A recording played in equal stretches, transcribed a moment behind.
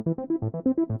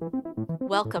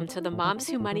Welcome to the Moms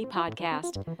Who Money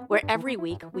podcast, where every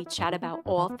week we chat about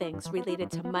all things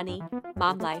related to money,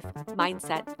 mom life,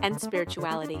 mindset, and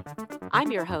spirituality.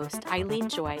 I'm your host, Eileen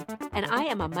Joy, and I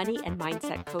am a money and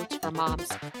mindset coach for moms,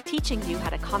 teaching you how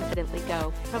to confidently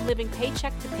go from living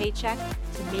paycheck to paycheck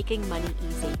to making money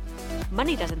easy.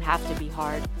 Money doesn't have to be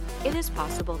hard. It is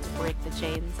possible to break the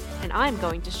chains, and I'm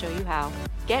going to show you how.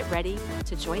 Get ready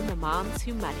to join the Moms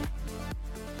Who Money.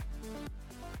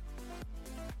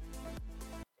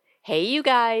 Hey, you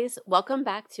guys. Welcome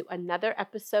back to another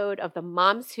episode of the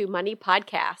Moms Who Money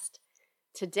podcast.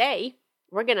 Today,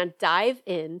 we're going to dive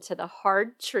into the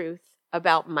hard truth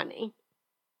about money.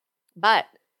 But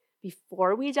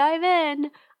before we dive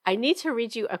in, I need to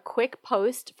read you a quick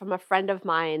post from a friend of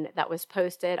mine that was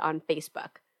posted on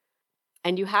Facebook.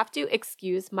 And you have to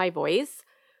excuse my voice.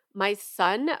 My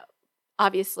son,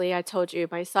 obviously, I told you,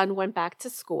 my son went back to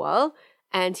school.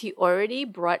 And he already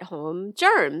brought home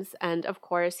germs. And of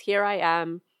course, here I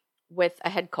am with a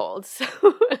head cold. So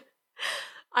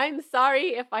I'm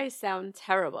sorry if I sound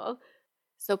terrible.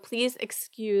 So please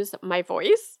excuse my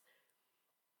voice.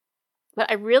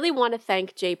 But I really want to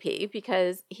thank JP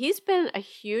because he's been a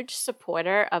huge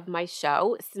supporter of my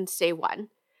show since day one.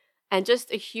 And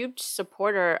just a huge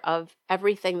supporter of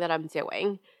everything that I'm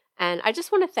doing. And I just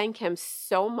want to thank him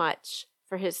so much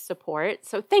for his support.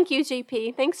 So thank you,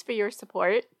 JP. Thanks for your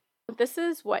support. This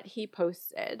is what he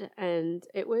posted, and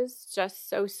it was just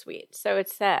so sweet. So it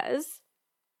says,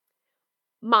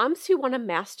 moms who want to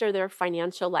master their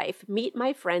financial life, meet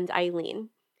my friend Eileen.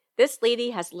 This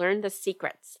lady has learned the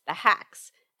secrets, the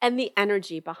hacks, and the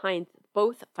energy behind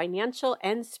both financial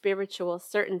and spiritual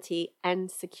certainty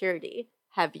and security.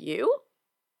 Have you?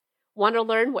 Want to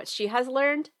learn what she has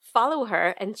learned? Follow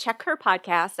her and check her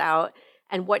podcast out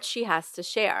and what she has to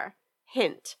share.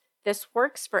 Hint, this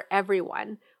works for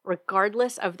everyone,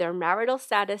 regardless of their marital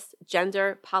status,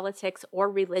 gender, politics,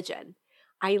 or religion.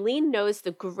 Eileen knows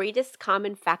the greatest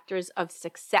common factors of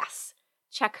success.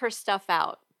 Check her stuff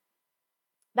out.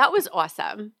 That was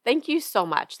awesome. Thank you so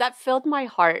much. That filled my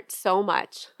heart so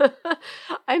much.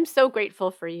 I'm so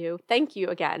grateful for you. Thank you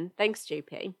again. Thanks,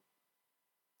 JP.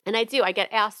 And I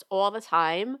get asked all the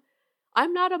time,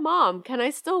 I'm not a mom. Can I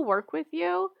still work with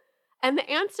you? And the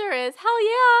answer is, hell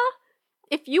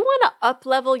yeah. If you want to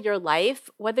up-level your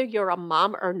life, whether you're a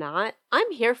mom or not,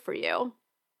 I'm here for you.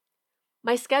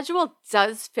 My schedule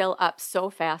does fill up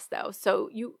so fast though. So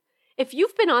if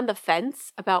you've been on the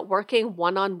fence about working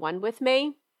one-on-one with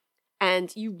me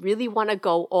and you really want to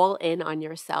go all in on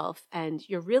yourself and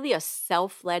you're really a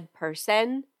self-led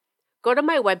person, go to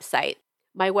my website.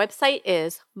 My website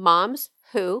is Moms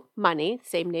Who Money,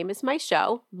 same name as my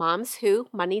show,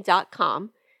 momswhomoney.com.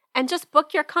 And just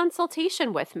book your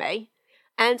consultation with me.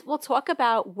 And we'll talk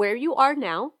about where you are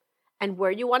now and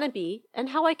where you want to be and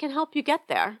how I can help you get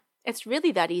there. It's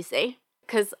really that easy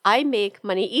because I make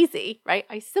money easy, right?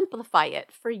 I simplify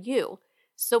it for you.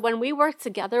 So when we work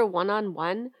together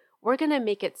one-on-one, we're going to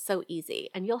make it so easy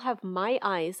and you'll have my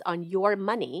eyes on your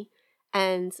money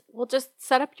and we'll just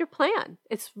set up your plan.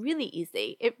 It's really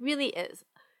easy. It really is.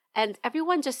 And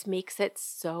everyone just makes it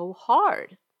so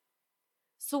hard.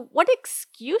 So what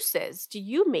excuses do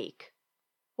you make?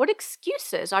 What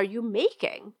excuses are you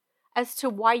making as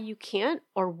to why you can't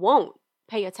or won't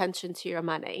pay attention to your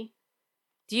money?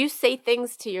 Do you say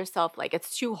things to yourself like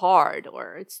it's too hard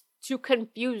or it's too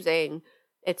confusing,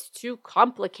 it's too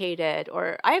complicated,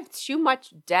 or I have too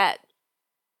much debt?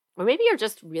 Or maybe you're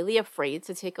just really afraid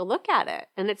to take a look at it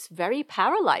and it's very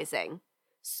paralyzing.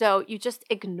 So you just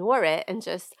ignore it and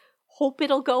just hope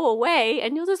it'll go away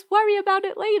and you'll just worry about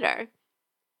it later.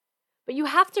 But you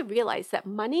have to realize that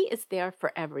money is there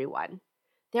for everyone.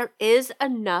 There is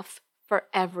enough for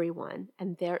everyone,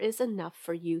 and there is enough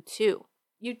for you too.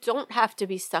 You don't have to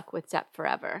be stuck with debt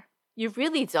forever. You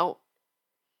really don't.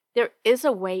 There is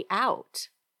a way out.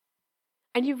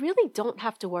 And you really don't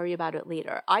have to worry about it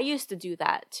later. I used to do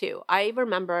that too. I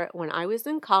remember when I was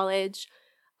in college,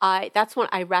 that's when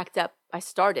I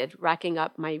started racking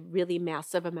up my really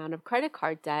massive amount of credit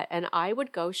card debt, and I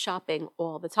would go shopping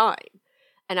all the time.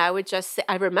 And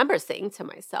I remember saying to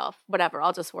myself, whatever,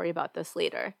 I'll just worry about this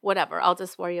later. Whatever, I'll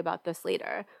just worry about this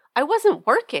later. I wasn't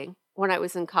working when I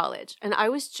was in college and I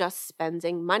was just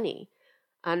spending money.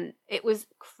 And it was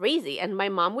crazy. And my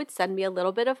mom would send me a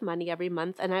little bit of money every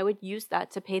month and I would use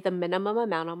that to pay the minimum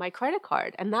amount on my credit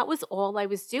card. And that was all I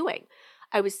was doing.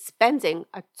 I was spending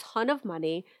a ton of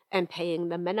money and paying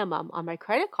the minimum on my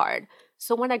credit card.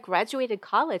 So when I graduated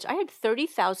college, I had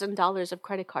 $30,000 of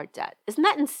credit card debt. Isn't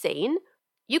that insane?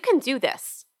 You can do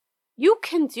this. You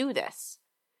can do this.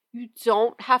 You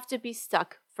don't have to be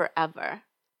stuck forever.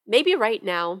 Maybe right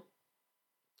now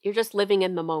you're just living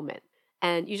in the moment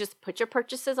and you just put your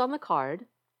purchases on the card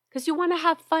because you want to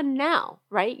have fun now,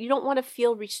 right? You don't want to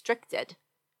feel restricted.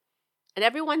 And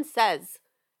everyone says,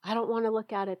 I don't want to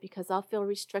look at it because I'll feel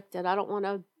restricted. I don't want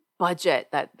to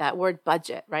budget, that word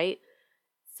budget, right?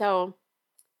 So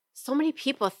many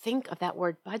people think of that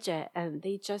word budget and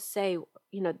they just say,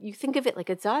 you think of it like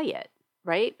a diet,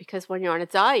 right? Because when you're on a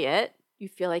diet, you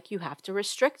feel like you have to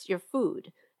restrict your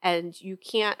food and you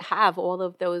can't have all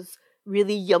of those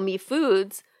really yummy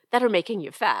foods that are making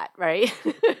you fat, right?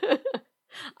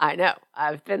 I know,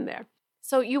 I've been there.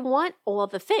 So you want all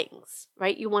the things,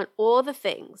 right? You want all the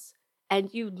things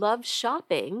and you love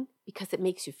shopping because it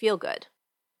makes you feel good.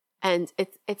 And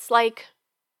it's like,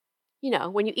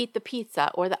 when you eat the pizza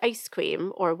or the ice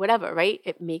cream or whatever, right?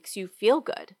 It makes you feel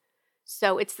good.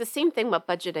 So it's the same thing with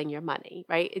budgeting your money,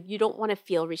 right? You don't want to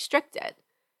feel restricted.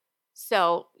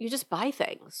 So you just buy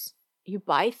things. You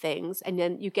buy things and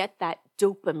then you get that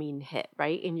dopamine hit,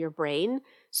 right, in your brain.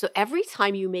 So every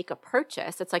time you make a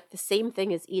purchase, it's like the same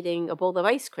thing as eating a bowl of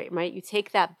ice cream, right? You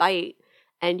take that bite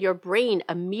and your brain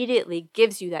immediately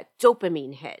gives you that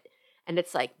dopamine hit. And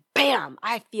it's like, bam,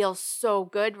 I feel so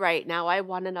good right now. I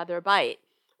want another bite.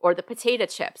 Or the potato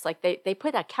chips, like they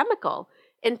put a chemical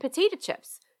in potato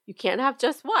chips. You can't have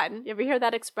just one. You ever hear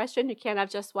that expression? You can't have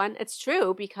just one. It's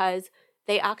true because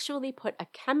they actually put a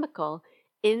chemical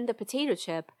in the potato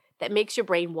chip that makes your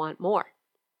brain want more.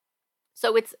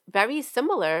 So it's very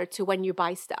similar to when you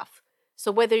buy stuff.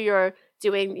 So whether you're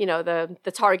doing,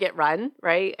 the Target run,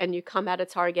 right? And you come out of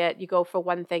Target, you go for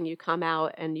one thing, you come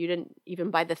out and you didn't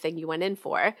even buy the thing you went in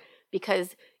for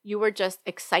because you were just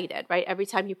excited, right? Every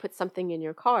time you put something in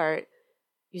your cart,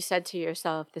 you said to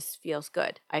yourself, this feels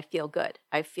good. I feel good.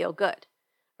 I feel good,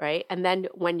 right? And then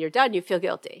when you're done, you feel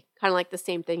guilty. Kind of like the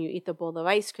same thing. You eat the bowl of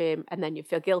ice cream and then you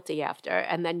feel guilty after.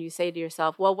 And then you say to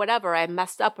yourself, well, whatever, I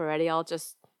messed up already. I'll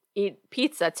just eat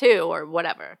pizza too or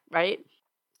whatever, right?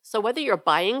 So whether you're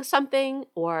buying something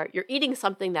or you're eating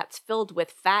something that's filled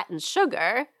with fat and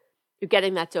sugar, you're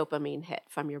getting that dopamine hit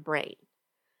from your brain.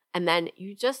 And then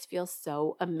you just feel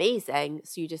so amazing,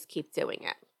 so you just keep doing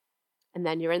it. And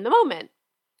then you're in the moment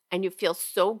and you feel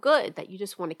so good that you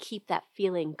just want to keep that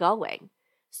feeling going.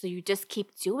 So you just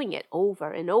keep doing it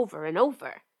over and over and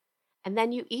over. And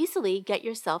then you easily get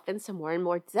yourself in some more and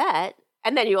more debt.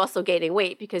 And then you're also gaining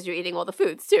weight because you're eating all the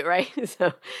foods too, right?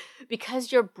 So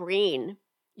because your brain,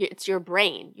 it's your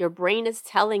brain. Your brain is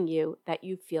telling you that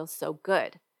you feel so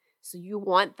good. So you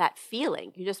want that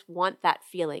feeling. You just want that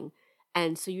feeling.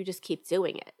 And so you just keep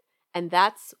doing it. And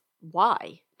that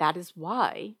is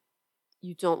why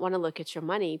you don't want to look at your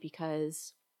money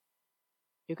because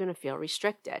you're going to feel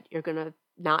restricted. You're going to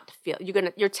not feel,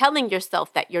 you're telling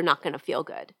yourself that you're not going to feel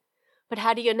good. But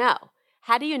how do you know?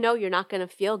 How do you know you're not going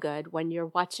to feel good when you're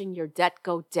watching your debt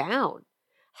go down?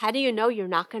 How do you know you're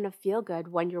not going to feel good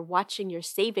when you're watching your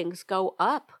savings go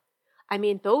up? I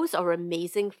mean, those are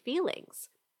amazing feelings.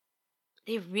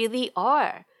 They really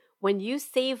are. When you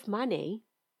save money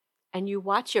and you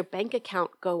watch your bank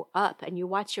account go up and you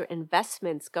watch your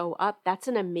investments go up, that's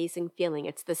an amazing feeling.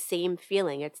 It's the same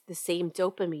feeling. It's the same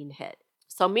dopamine hit.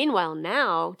 So meanwhile,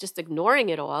 now, just ignoring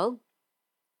it all,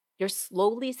 you're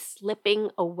slowly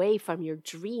slipping away from your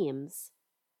dreams,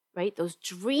 right? Those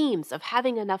dreams of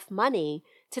having enough money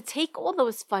to take all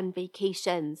those fun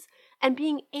vacations and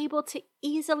being able to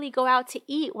easily go out to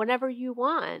eat whenever you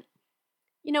want.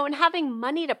 And having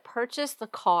money to purchase the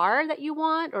car that you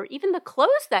want or even the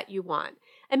clothes that you want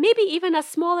and maybe even a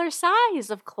smaller size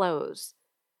of clothes,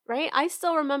 right? I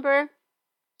still remember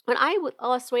when I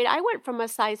lost weight, I went from a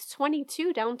size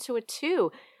 22 down to a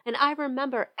 2. And I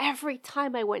remember every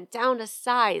time I went down a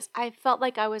size, I felt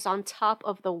like I was on top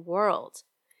of the world.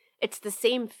 It's the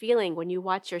same feeling when you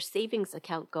watch your savings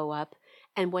account go up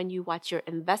and when you watch your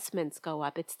investments go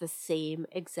up. It's the same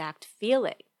exact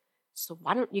feeling. So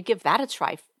why don't you give that a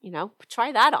try,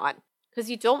 try that on. Because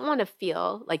you don't want to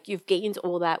feel like you've gained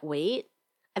all that weight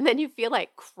and then you feel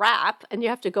like crap and you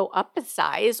have to go up a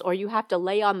size or you have to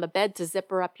lay on the bed to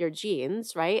zipper up your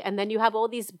jeans, right? And then you have all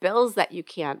these bills that you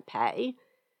can't pay.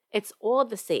 It's all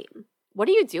the same. What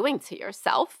are you doing to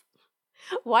yourself?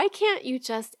 Why can't you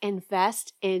just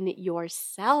invest in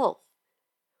yourself?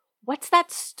 What's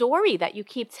that story that you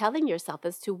keep telling yourself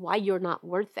as to why you're not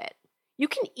worth it? You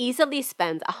can easily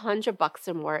spend $100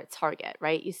 or more at Target,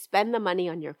 right? You spend the money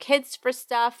on your kids for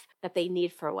stuff that they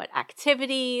need for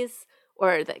activities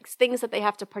or the things that they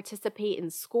have to participate in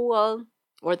school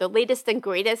or the latest and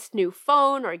greatest new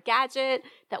phone or gadget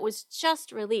that was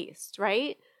just released,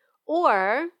 right?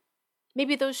 Or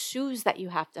maybe those shoes that you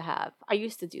have to have. I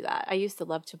used to do that. I used to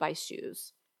love to buy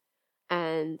shoes.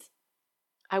 And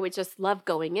I would just love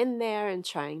going in there and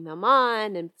trying them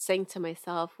on and saying to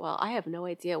myself, well, I have no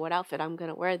idea what outfit I'm going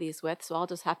to wear these with, so I'll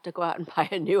just have to go out and buy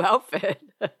a new outfit.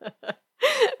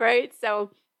 Right?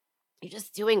 So you're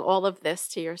just doing all of this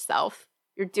to yourself.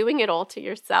 You're doing it all to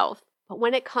yourself. But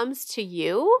when it comes to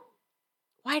you,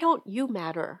 why don't you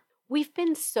matter? We've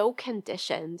been so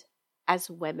conditioned as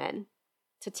women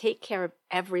to take care of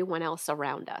everyone else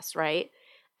around us, right?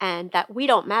 And that we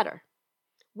don't matter.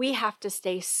 We have to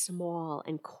stay small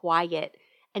and quiet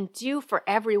and do for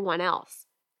everyone else.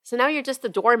 So now you're just a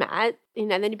doormat,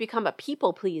 and then you become a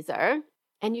people pleaser,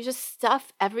 and you just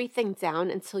stuff everything down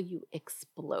until you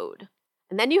explode.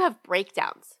 And then you have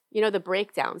breakdowns. You know, the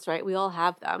breakdowns, right? We all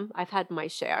have them. I've had my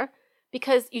share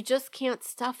because you just can't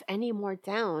stuff any more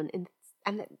down. And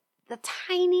the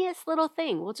tiniest little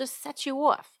thing will just set you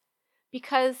off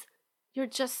because you're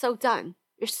just so done.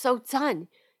 You're so done.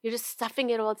 You're just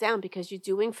stuffing it all down because you're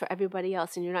doing for everybody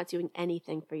else and you're not doing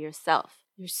anything for yourself.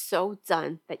 You're so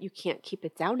done that you can't keep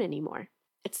it down anymore.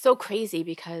 It's so crazy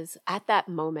because at that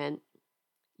moment,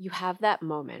 you have that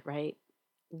moment, right,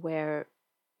 where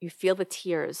you feel the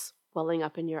tears welling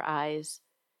up in your eyes.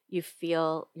 You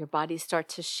feel your body start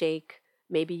to shake.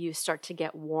 Maybe you start to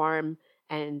get warm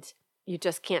and you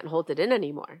just can't hold it in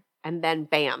anymore. And then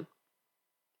bam,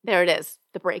 there it is,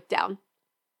 the breakdown.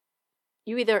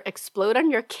 You either explode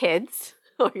on your kids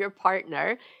or your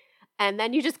partner, and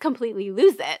then you just completely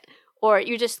lose it, or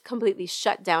you just completely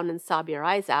shut down and sob your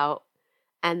eyes out,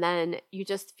 and then you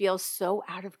just feel so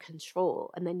out of control.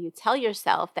 And then you tell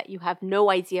yourself that you have no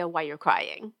idea why you're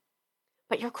crying.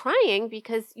 But you're crying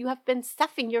because you have been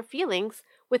stuffing your feelings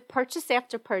with purchase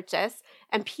after purchase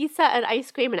and pizza and ice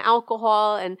cream and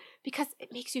alcohol, and because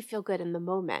it makes you feel good in the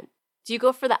moment. Do you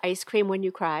go for the ice cream when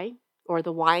you cry? Or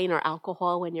the wine or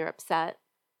alcohol when you're upset?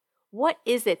 What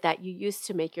is it that you use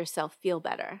to make yourself feel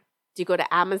better? Do you go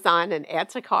to Amazon and add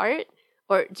to cart?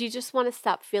 Or do you just want to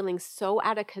stop feeling so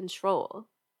out of control?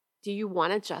 Do you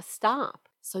want to just stop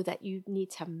so that you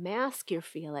need to mask your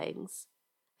feelings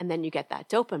and then you get that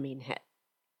dopamine hit?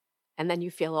 And then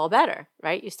you feel all better,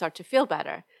 right? You start to feel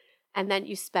better. And then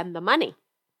you spend the money.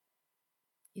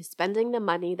 You're spending the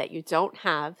money that you don't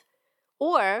have,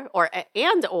 or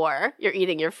you're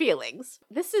eating your feelings.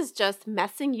 This is just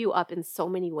messing you up in so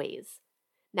many ways.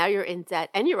 Now you're in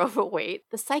debt and you're overweight.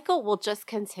 The cycle will just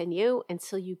continue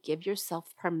until you give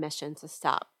yourself permission to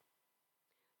stop.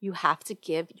 You have to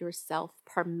give yourself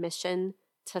permission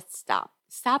to stop.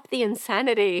 Stop the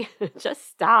insanity. Just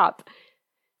stop.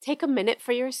 Take a minute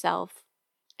for yourself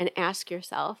and ask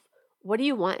yourself, what do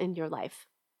you want in your life?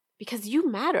 Because you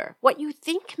matter. What you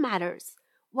think matters.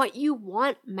 What you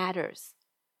want matters.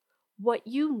 What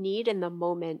you need in the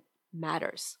moment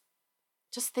matters.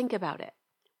 Just think about it.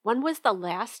 When was the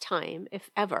last time,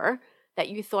 if ever, that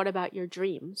you thought about your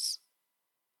dreams?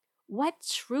 What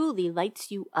truly lights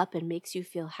you up and makes you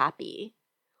feel happy?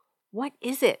 What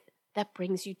is it that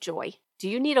brings you joy? Do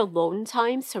you need alone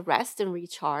times to rest and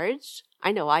recharge?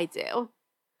 I know I do.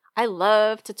 I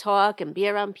love to talk and be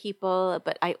around people,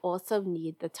 but I also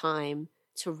need the time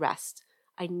to rest.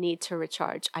 I need to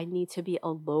recharge. I need to be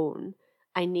alone.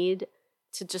 I need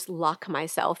to just lock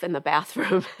myself in the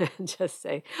bathroom and just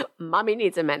say, Mommy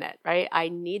needs a minute, right? I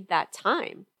need that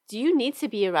time. Do you need to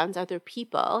be around other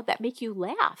people that make you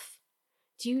laugh?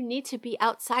 Do you need to be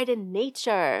outside in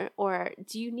nature? Or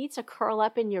do you need to curl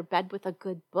up in your bed with a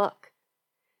good book?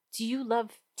 Do you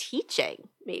love teaching,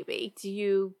 maybe? Do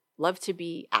you love to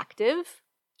be active?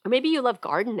 Or maybe you love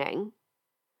gardening.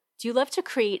 Do you love to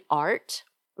create art?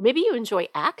 Or maybe you enjoy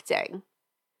acting.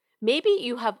 Maybe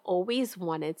you have always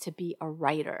wanted to be a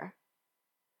writer.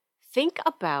 Think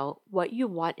about what you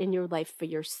want in your life for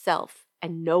yourself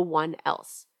and no one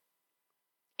else.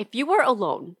 If you were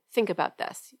alone, think about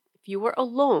this. If you were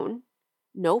alone,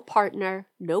 no partner,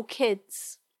 no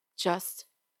kids, just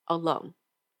alone,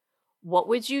 what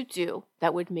would you do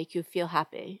that would make you feel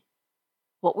happy?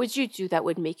 What would you do that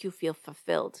would make you feel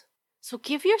fulfilled? So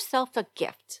give yourself a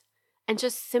gift and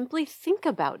just simply think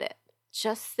about it.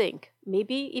 Just think,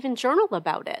 maybe even journal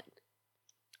about it.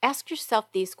 Ask yourself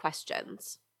these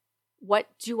questions. What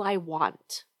do I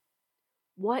want?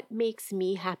 What makes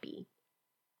me happy?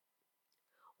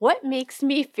 What makes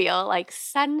me feel like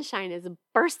sunshine is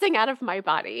bursting out of my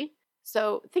body?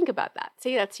 So think about that.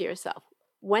 Say that to yourself.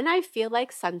 When I feel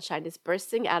like sunshine is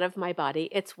bursting out of my body,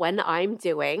 it's when I'm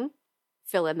doing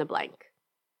fill in the blank.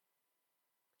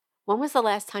 When was the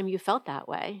last time you felt that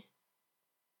way?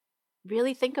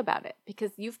 Really think about it,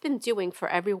 because you've been doing for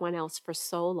everyone else for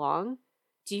so long.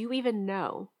 Do you even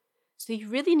know? So you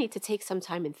really need to take some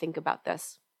time and think about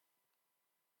this.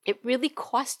 It really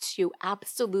costs you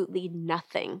absolutely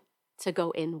nothing to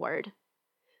go inward.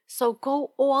 So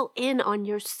go all in on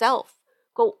yourself.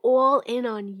 Go all in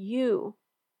on you.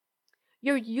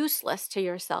 You're useless to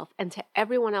yourself and to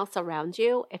everyone else around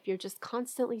you if you're just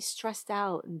constantly stressed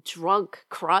out and drunk,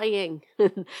 crying,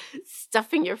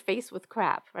 stuffing your face with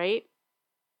crap, right?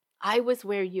 I was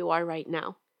where you are right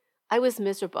now. I was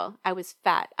miserable. I was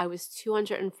fat. I was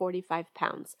 245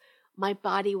 pounds. My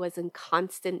body was in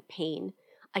constant pain.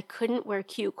 I couldn't wear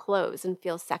cute clothes and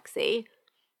feel sexy.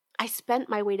 I spent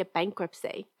my way to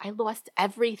bankruptcy. I lost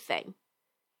everything.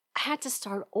 I had to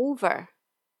start over.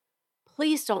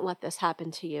 Please don't let this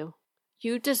happen to you.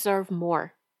 You deserve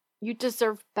more. You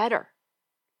deserve better.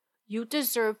 You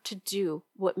deserve to do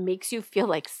what makes you feel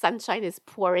like sunshine is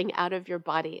pouring out of your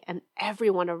body and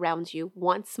everyone around you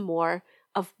wants more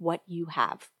of what you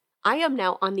have. I am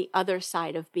now on the other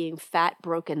side of being fat,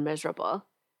 broken, miserable.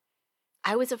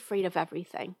 I was afraid of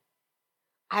everything.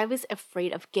 I was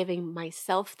afraid of giving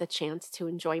myself the chance to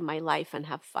enjoy my life and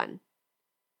have fun.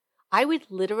 I would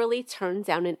literally turn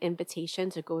down an invitation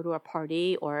to go to a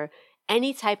party or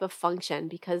any type of function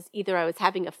because either I was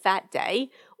having a fat day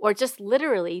or just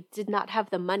literally did not have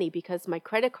the money because my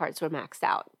credit cards were maxed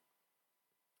out.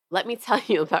 Let me tell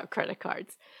you about credit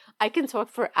cards. I can talk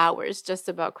for hours just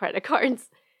about credit cards.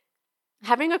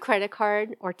 Having a credit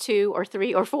card or 2 or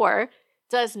 3 or 4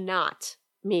 does not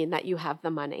mean that you have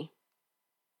the money.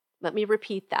 Let me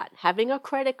repeat that. Having a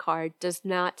credit card does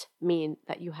not mean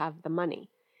that you have the money.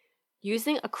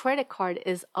 Using a credit card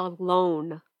is a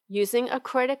loan. Using a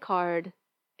credit card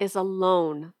is a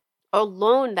loan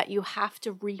that you have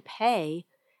to repay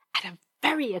at a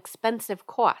very expensive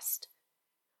cost.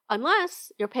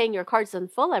 Unless you're paying your cards in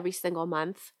full every single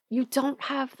month, you don't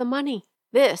have the money.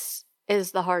 This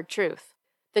is the hard truth.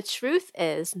 The truth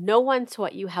is no one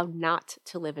taught you how not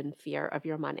to live in fear of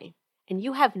your money, and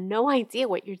you have no idea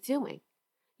what you're doing.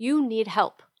 You need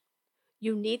help.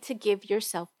 You need to give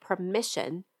yourself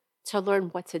permission to learn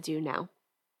what to do now.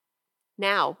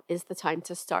 Now is the time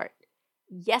to start.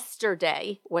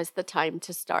 Yesterday was the time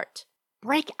to start.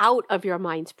 Break out of your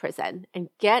mind's prison and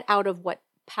get out of what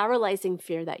paralyzing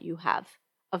fear that you have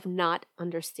of not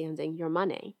understanding your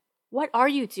money. What are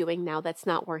you doing now that's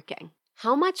not working?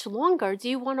 How much longer do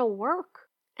you want to work?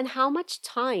 And how much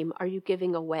time are you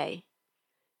giving away?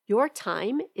 Your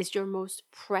time is your most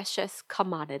precious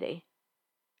commodity.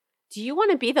 Do you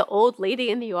want to be the old lady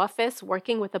in the office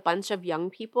working with a bunch of young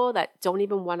people that don't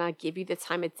even want to give you the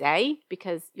time of day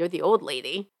because you're the old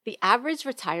lady? The average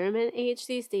retirement age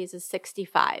these days is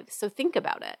 65. So think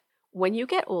about it. When you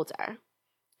get older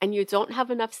and you don't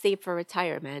have enough saved for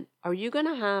retirement, are you going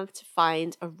to have to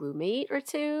find a roommate or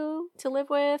two to live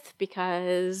with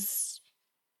because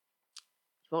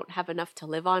you won't have enough to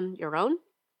live on your own?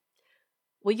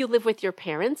 Will you live with your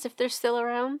parents if they're still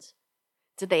around?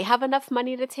 Do they have enough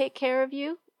money to take care of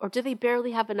you, or do they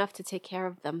barely have enough to take care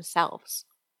of themselves?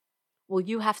 Will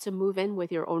you have to move in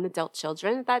with your own adult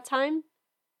children at that time?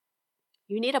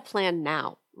 You need a plan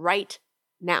now, right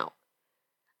now.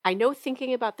 I know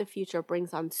thinking about the future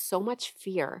brings on so much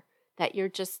fear that you're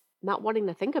just not wanting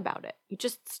to think about it. You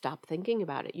just stop thinking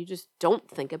about it. You just don't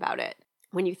think about it.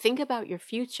 When you think about your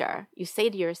future, you say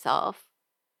to yourself,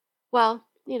 well,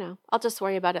 I'll just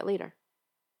worry about it later.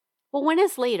 Well, when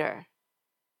is later?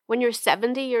 When you're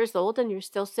 70 years old and you're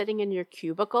still sitting in your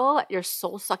cubicle at your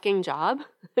soul-sucking job?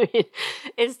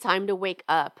 It's time to wake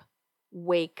up.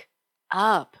 Wake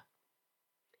up.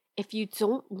 If you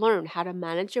don't learn how to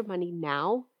manage your money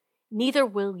now, neither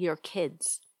will your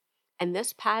kids. And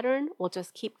this pattern will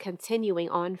just keep continuing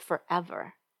on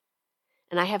forever.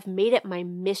 And I have made it my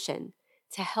mission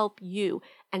to help you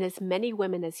and as many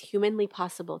women as humanly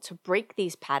possible to break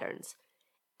these patterns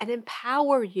and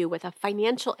empower you with a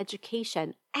financial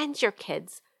education and your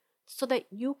kids so that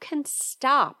you can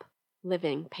stop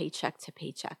living paycheck to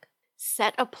paycheck.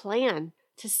 Set a plan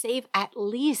to save at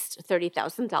least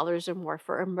 $30,000 or more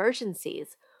for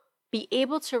emergencies. Be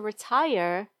able to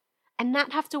retire and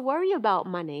not have to worry about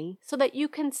money so that you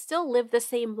can still live the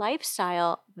same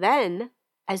lifestyle then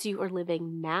as you are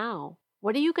living now.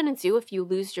 What are you going to do if you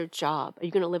lose your job? Are you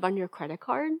going to live on your credit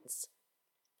cards?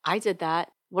 I did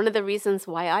that. One of the reasons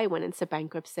why I went into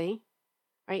bankruptcy,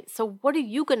 right? So what are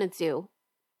you going to do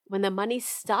when the money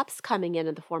stops coming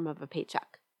in the form of a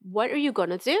paycheck? What are you going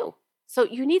to do? So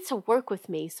you need to work with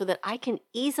me so that I can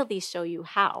easily show you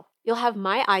how. You'll have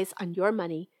my eyes on your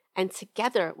money, and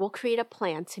together we'll create a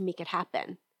plan to make it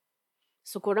happen.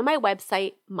 So go to my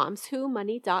website,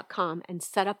 momswhomoney.com, and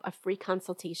set up a free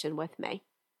consultation with me.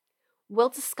 We'll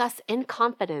discuss in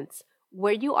confidence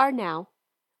where you are now,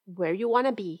 where you want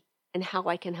to be, and how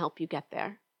I can help you get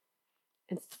there.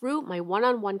 And through my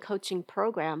one-on-one coaching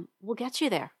program, we'll get you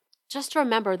there. Just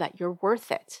remember that you're worth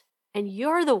it. And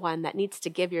you're the one that needs to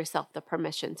give yourself the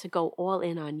permission to go all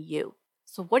in on you.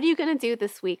 So what are you going to do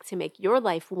this week to make your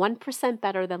life 1%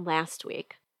 better than last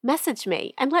week? Message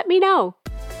me and let me know.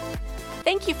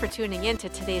 Thank you for tuning in to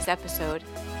today's episode.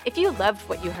 If you loved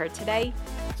what you heard today,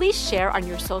 please share on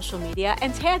your social media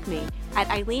and tag me at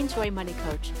Eileen Joy Money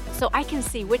Coach so I can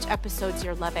see which episodes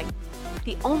you're loving.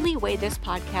 The only way this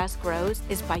podcast grows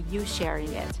is by you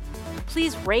sharing it.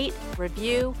 Please rate,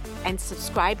 review, and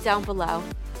subscribe down below.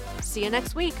 See you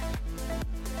next week.